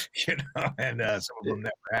 2019, and some of them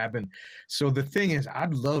never happened. So the thing is,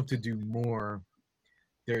 I'd love to do more.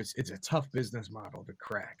 It's a tough business model to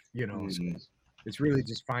crack, so it's really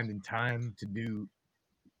just finding time to do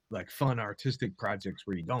like fun artistic projects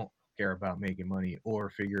where you don't care about making money,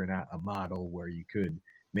 or figuring out a model where you could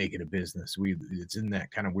make it a business. It's in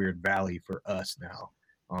that kind of weird valley for us now,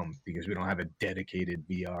 because we don't have a dedicated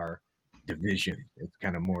VR division. It's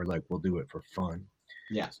kind of more like we'll do it for fun.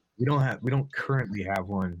 Yes. We don't currently have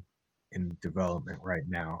one in development right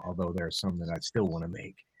now, although there are some that I still want to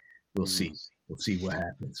make. We'll see. We'll see what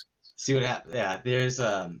happens. See what happens. Yeah, there's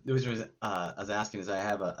I was asking, is I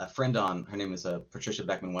have a friend on, her name is Patricia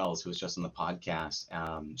Beckman Wells, who was just on the podcast.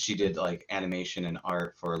 She did like animation and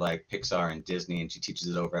art for like Pixar and Disney, and she teaches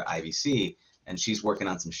it over at IVC, and she's working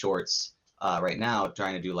on some shorts right now,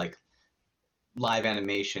 trying to do like live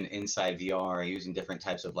animation inside VR using different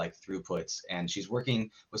types of like throughputs. And she's working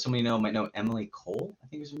with someone might know, Emily Cole, I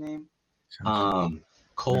think is her name.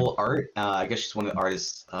 Cole Art. I guess she's one of the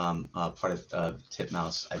artists, part of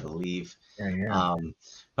Titmouse, I believe. Yeah.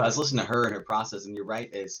 But I was listening to her and her process, and you're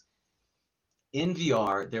right, is in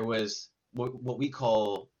VR, there was what we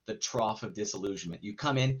call the trough of disillusionment. You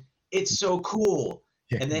come in, it's so cool.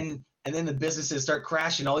 And then the businesses start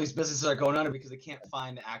crashing. All these businesses are going under because they can't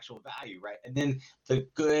find the actual value, right? And then the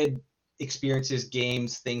good experiences,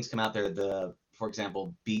 games, things come out there. For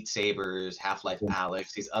example, Beat Sabers, Half-Life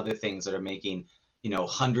Alyx, these other things that are making,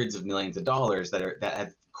 hundreds of millions of dollars that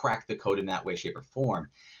have cracked the code in that way, shape, or form.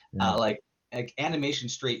 Like animation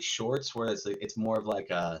straight shorts, where it's more of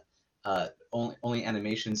like only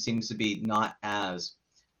animation seems to be not as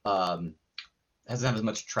doesn't have as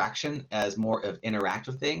much traction as more of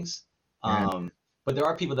interactive things. But there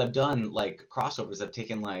are people that have done like crossovers, that have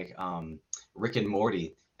taken like Rick and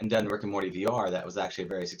Morty and done Rick and Morty VR. That was actually a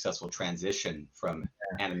very successful transition from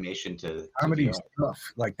animation to comedy VR. stuff.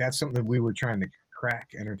 Like that's something that we were trying to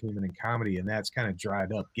crack entertainment and comedy, and that's kind of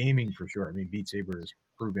dried up. Gaming for sure. I mean, Beat Saber has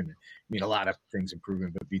proven. I mean, a lot of things have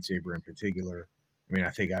proven, but Beat Saber in particular. I mean,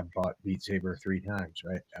 I think I bought Beat Saber 3 times,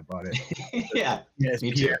 right? I bought it. Yeah, Yes,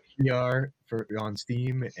 me too. PSVR for on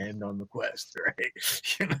Steam and on the Quest, right?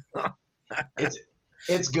 You know?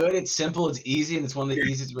 It's good, it's simple, it's easy, and it's one of the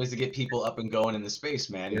easiest ways to get people up and going in the space,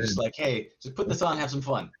 man. You're just like, hey, just put this on, have some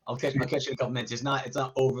fun. I'll catch you in a couple minutes. It's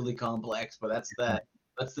not overly complex, but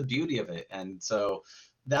that's the beauty of it. And so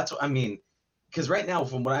that's what I mean, because right now,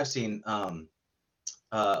 from what I've seen,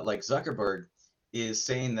 like Zuckerberg is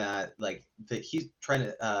saying that he's trying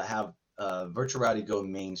to have virtual reality go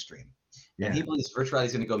mainstream. Yeah. And he believes virtual reality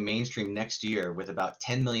is going to go mainstream next year with about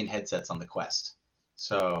 10 million headsets on the Quest.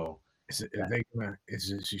 So you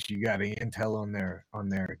got Intel on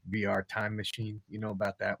their VR time machine? You know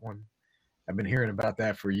about that one? I've been hearing about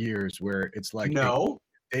that for years, where it's like no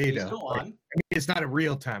data. Go like, on. I mean, it's not a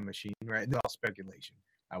real time machine, right? It's all speculation.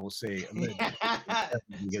 I will say.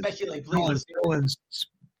 Speculate, please. Nolan's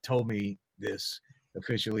told me this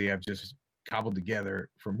officially. I've just cobbled together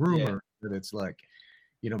from rumor that it's like,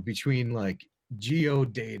 between like geo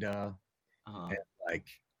data and like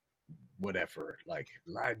whatever, like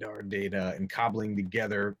LiDAR data, and cobbling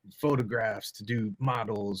together photographs to do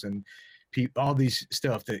models and all these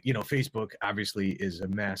stuff that, Facebook obviously is a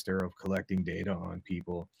master of collecting data on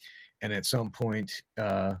people. And at some point,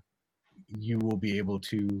 you will be able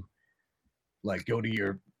to like go to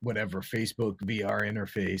your whatever Facebook VR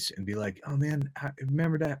interface and be like, oh man, I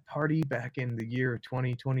remember that party back in the year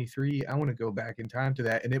 2023. I want to go back in time to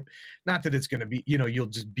that. And not that it's going to be, you'll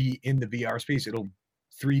just be in the VR space. It'll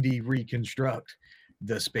 3D reconstruct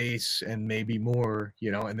the space and maybe more,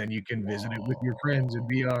 and then you can visit it with your friends in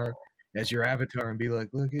VR as your avatar and be like,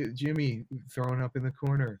 look at Jimmy throwing up in the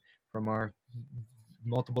corner from our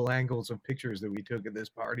multiple angles of pictures that we took at this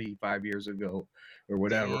party 5 years ago or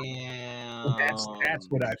whatever. That's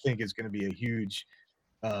what I think is going to be a huge,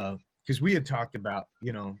 because we had talked about,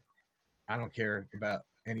 I don't care about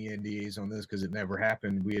any NDAs on this because it never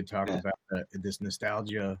happened. We had talked about this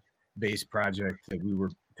nostalgia-based project that we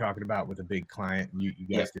were talking about with a big client, and you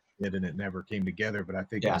guys did, and it never came together. But I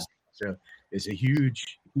think it's a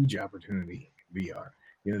huge, huge opportunity VR,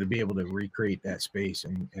 to be able to recreate that space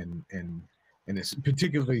and it's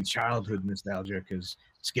particularly childhood nostalgia, because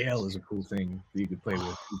scale is a cool thing that you could play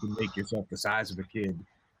with. You can make yourself the size of a kid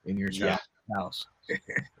in your child's house.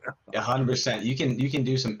 100%. You can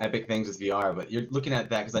do some epic things with VR, but you're looking at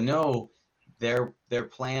that because I know their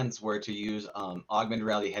plans were to use augmented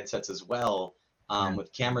reality headsets as well,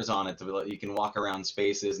 with cameras on it you can walk around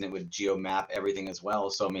spaces and it would geo map everything as well.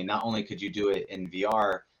 So I mean, not only could you do it in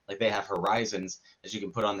VR, like they have Horizons that you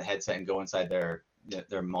can put on the headset and go inside their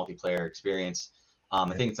multiplayer experience.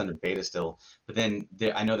 I think it's under beta still, but then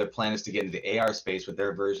I know their plan is to get into the AR space with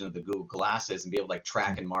their version of the Google Glasses and be able to like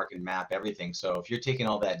track and mark and map everything. So if you're taking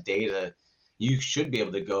all that data, you should be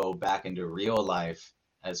able to go back into real life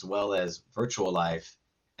as well as virtual life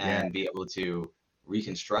and be able to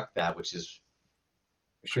reconstruct that, which is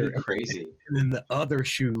pretty crazy. And then the other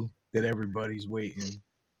shoe that everybody's waiting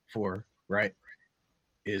for, right,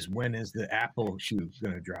 is when is the Apple shoe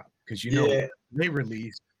going to drop? Because they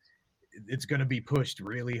released, it's going to be pushed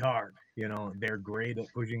really hard. They're great at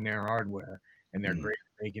pushing their hardware, and they're great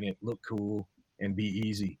at making it look cool and be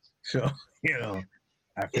easy. So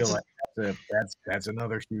I feel like that's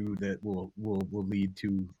another shoe that will lead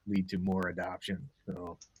to more adoption.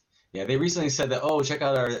 So yeah, they recently said that, check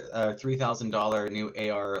out our $3,000 new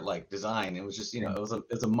AR like design. It was just, it was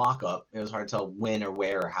a mock-up. It was hard to tell when or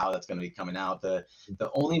where or how that's going to be coming out. The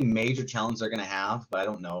only major challenge they're going to have, but I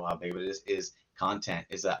don't know how big it is content,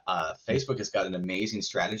 is that Facebook has got an amazing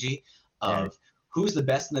strategy of who's the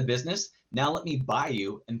best in the business. Now let me buy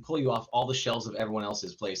you and pull you off all the shelves of everyone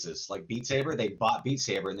else's places. Like Beat Saber, they bought Beat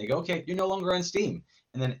Saber and they go, okay, you're no longer on Steam.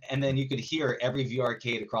 And then you could hear every VR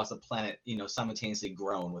arcade across the planet, simultaneously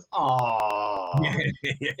groan with, "Oh!"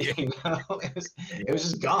 It was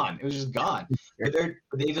just gone. It was just gone. But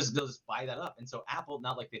they'll just buy that up. And so Apple,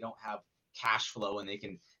 not like they don't have cash flow and they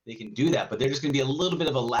can do that, but they're just going to be a little bit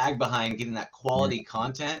of a lag behind getting that quality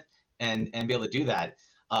content and be able to do that.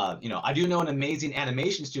 I do know an amazing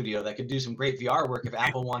animation studio that could do some great VR work if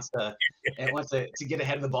Apple wants to get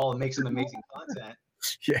ahead of the ball and make some amazing content.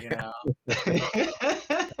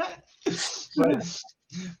 But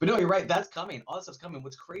no, you're right. That's coming. All that stuff's coming.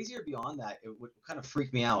 What's crazier beyond that, it would kind of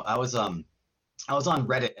freak me out. I was on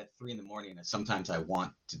Reddit at 3 a.m, as sometimes I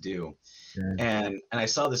want to do, and I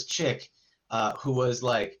saw this chick who was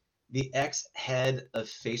like the ex-head of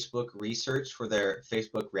Facebook research for their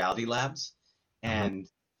Facebook Reality Labs, and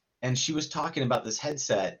she was talking about this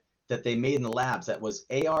headset that they made in the labs that was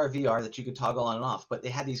AR, VR that you could toggle on and off, but they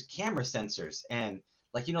had these camera sensors and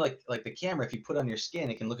like, like the camera, if you put on your skin,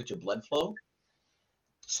 it can look at your blood flow.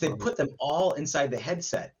 So they put them all inside the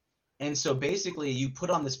headset. And so basically you put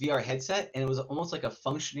on this VR headset and it was almost like a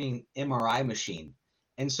functioning MRI machine.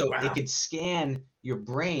 And so it could scan your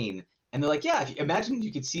brain. And they're like, yeah, if you imagine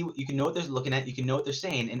you could see, you can know what they're looking at, you can know what they're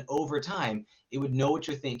saying. And over time, it would know what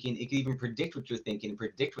you're thinking. It could even predict what you're thinking and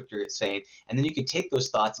predict what you're saying. And then you could take those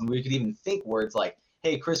thoughts and we could even think words like,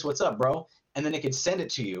 hey, Chris, what's up, bro? And then it could send it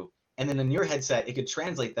to you. And then in your headset, it could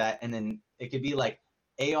translate that. And then it could be like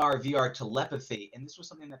AR, VR telepathy. And this was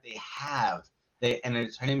something that they have.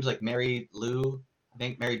 Her name's like Mary Lou, I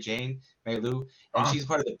think Mary Lou, and she's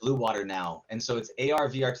part of the Blue Water now. And so it's AR,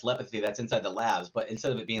 VR telepathy that's inside the labs. But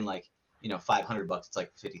instead of it being like, $500, it's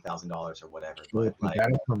like $50,000 or whatever. But like,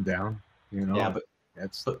 that'll come down, Yeah, but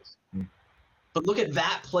but look at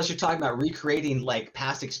that. Plus, you're talking about recreating like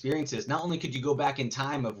past experiences. Not only could you go back in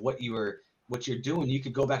time of what you're doing, you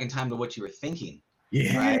could go back in time to what you were thinking.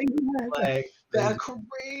 Yeah, right? Like that's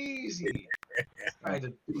crazy. Sorry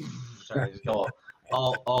to go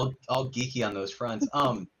all geeky on those fronts.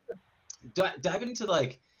 Diving into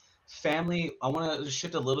like family, I want to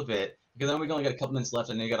shift a little bit because then we only got a couple minutes left.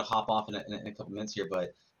 I know you got to hop off in a couple minutes here,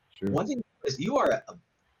 but one thing is you are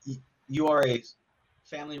a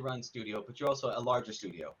family-run studio, but you're also a larger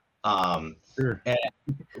studio. Sure. And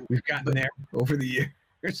we've gotten there over the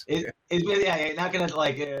years. It's not gonna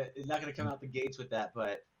come out the gates with that,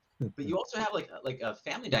 but you also have like a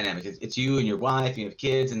family dynamic. It's you and your wife, you have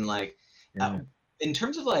kids, and like in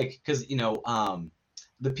terms of like, because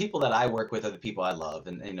the people that I work with are the people I love,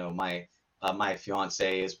 and my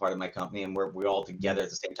fiance is part of my company, and we're all together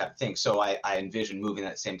at the same type of thing. So I envision moving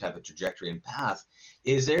that same type of trajectory and path.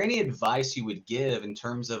 Is there any advice you would give in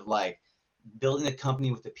terms of like building a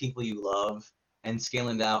company with the people you love and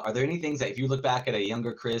scaling down? Are there any things that if you look back at a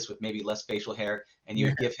younger Chris with maybe less facial hair and you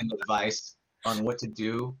would give him advice on what to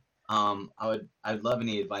do? I'd love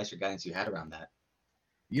any advice or guidance you had around that.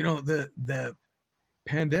 The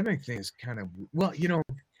pandemic thing is kind of,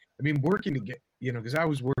 working to get, because I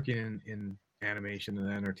was working in animation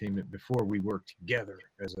and entertainment before we worked together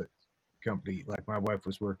as a company. Like my wife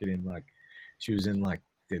was working in she was in like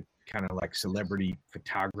the kind of like celebrity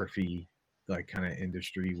photography, like kind of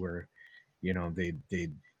industry where, they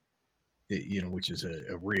which is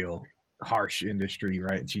a real harsh industry,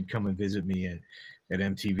 right? And she'd come and visit me at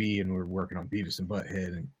MTV, and we're working on Beavis and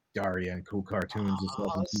Butthead and Daria and cool cartoons and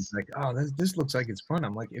stuff. And she's like, "Oh, this looks like it's fun."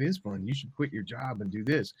 I'm like, "It is fun. You should quit your job and do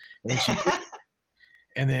this."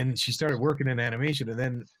 And then she started working in animation, and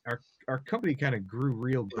then our company kind of grew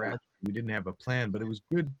real gradually. We didn't have a plan, but it was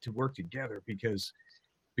good to work together because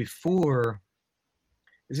before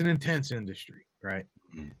it's an intense industry, right?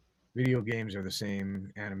 Video games are the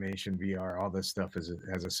same, animation, VR, all this stuff has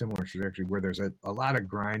a similar trajectory where there's a lot of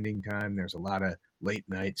grinding time. There's a lot of late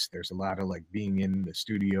nights. There's a lot of like being in the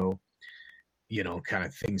studio, kind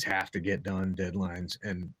of things have to get done, deadlines.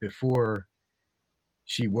 And before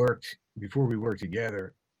we worked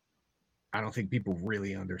together, I don't think people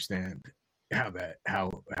really understand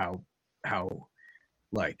how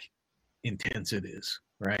like intense it is,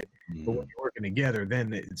 right? But when you're working together,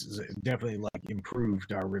 then it's definitely like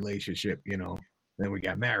improved our relationship, Then we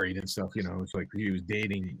got married and stuff, It's like we were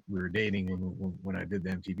dating when I did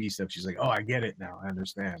the MTV stuff. She's like, "Oh, I get it now, I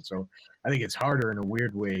understand." So I think it's harder in a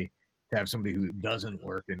weird way to have somebody who doesn't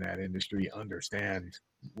work in that industry understand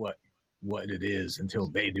what it is until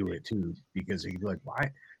they do it too, because he's like,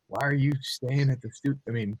 why are you staying at the studio?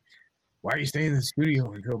 I mean, why are you staying in the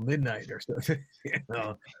studio until midnight or something?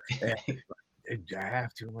 I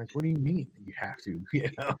have to. I'm like, what do you mean you have to?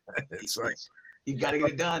 It's like you got to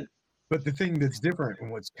get it done. But the thing that's different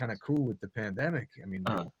and what's kind of cool with the pandemic, I mean,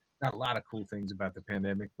 not a lot of cool things about the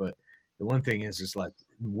pandemic, but the one thing is just like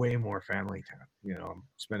way more family time. I'm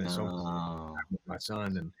spending so much time with my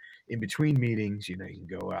son, and in between meetings, you can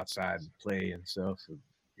go outside and play and stuff. So,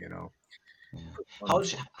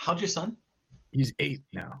 How's your son? He's 8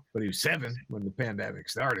 now, but he was 7 when the pandemic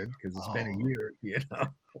started because it's been a year. Yeah.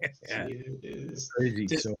 It's crazy.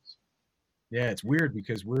 So yeah, it's weird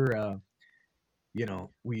because we're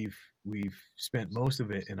we've spent most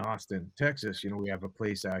of it in Austin, Texas. We have a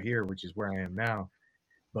place out here, which is where I am now,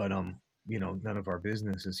 but none of our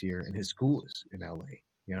business is here, and his school is in LA.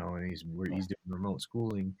 And he's doing remote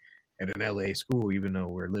schooling at an LA school, even though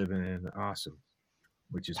we're living in Austin,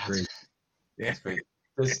 which is great. Yeah, great.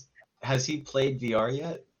 Has he played VR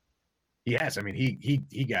yet? Yes, I mean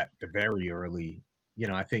he got the very early.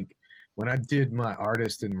 I think when I did my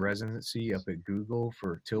artist in residency up at Google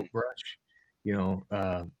for Tilt Brush,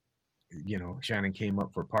 Shannon came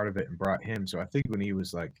up for part of it and brought him. So I think when he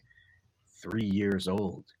was like 3 years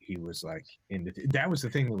old, he was like that was the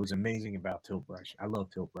thing that was amazing about Tilt Brush. I love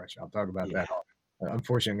Tilt Brush. I'll talk about that.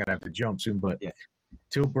 Unfortunately, I'm gonna have to jump soon, but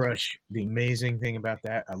Tilt Brush, the amazing thing about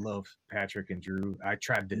that, I love Patrick and Drew. I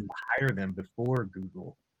tried to hire them before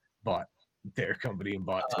Google bought their company and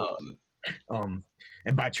bought Tilt.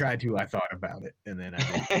 And by tried to, I thought about it, and then I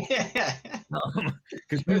did.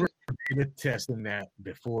 Because we were beta testing that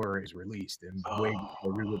before it was released, and way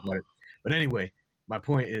before we would let it. But anyway, my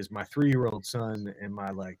point is, my 3-year-old son and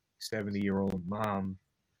my 70-year-old mom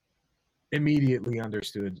immediately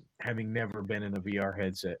understood, having never been in a VR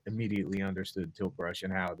headset, immediately understood Tilt Brush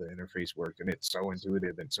and how the interface worked, and it's so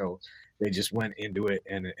intuitive, and so they just went into it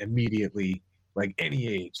and immediately, like any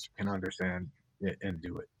age, can understand it and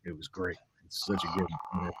do it. It was great. It's such a good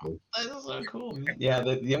interface. That's so cool, man. Yeah,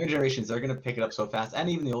 the younger generations, they're gonna pick it up so fast, and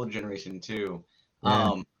even the older generation too.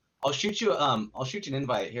 Yeah. I'll shoot you an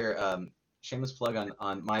invite here. Shameless plug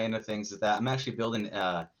on my end of things is that I'm actually building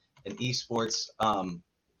an esports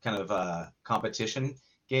kind of competition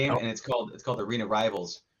game, and it's called Arena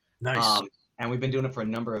Rivals. Nice. And we've been doing it for a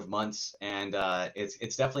number of months, and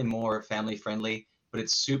it's definitely more family friendly, but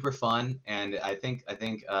it's super fun, and I think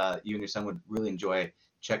you and your son would really enjoy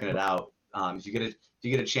checking it out. If you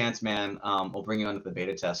get a chance, man, we'll bring you onto the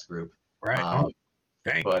beta test group. Right.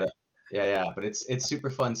 Thanks. But but it's super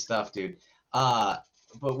fun stuff, dude.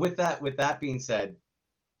 But with that being said,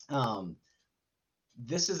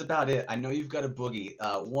 this is about it. I know you've got a boogie.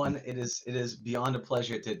 It is beyond a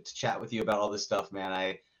pleasure to chat with you about all this stuff,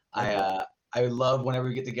 man. I love whenever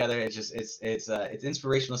we get together. It's just it's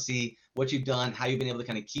inspirational to see what you've done, how you've been able to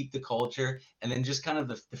kind of keep the culture, and then just kind of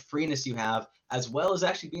the freeness you have, as well as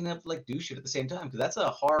actually being able to do shit at the same time, because that's a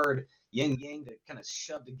hard yin yang to kind of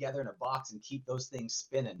shove together in a box and keep those things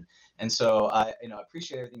spinning. And so I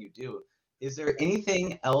appreciate everything you do. Is there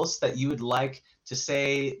anything else that you would like to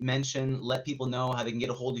say, mention, let people know how they can get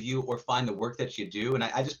a hold of you or find the work that you do? And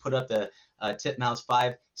I just put up the Titmouse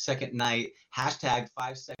 5-second night hashtag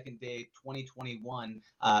 5-second day 2021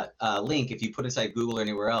 link. If you put inside Google or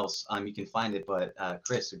anywhere else, you can find it. But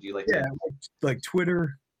Chris, would you like to? Yeah, like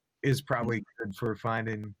Twitter is probably good for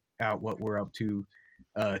finding out what we're up to.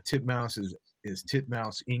 Titmouse is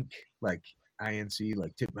Titmouse Inc., like INC,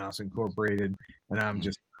 like Titmouse Incorporated, and I'm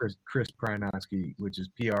just Chris Prynowski, which is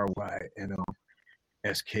PRYNOSKI.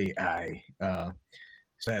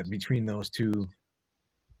 So between those two,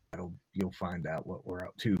 you'll find out what we're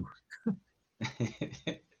up to.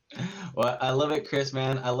 Well, I love it, Chris,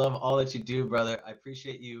 man. I love all that you do, brother. I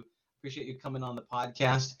appreciate you coming on the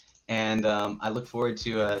podcast, and I look forward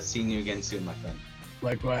to seeing you again soon, my friend.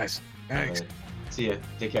 Likewise. Thanks. See ya.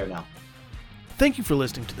 Take care now. Thank you for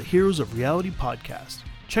listening to the Heroes of Reality podcast.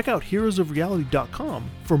 Check out heroesofreality.com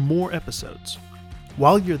for more episodes.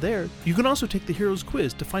 While you're there, you can also take the Heroes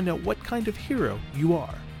quiz to find out what kind of hero you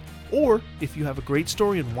are. Or, if you have a great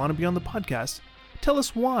story and want to be on the podcast, tell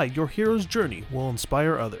us why your hero's journey will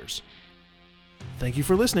inspire others. Thank you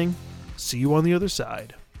for listening. See you on the other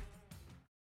side.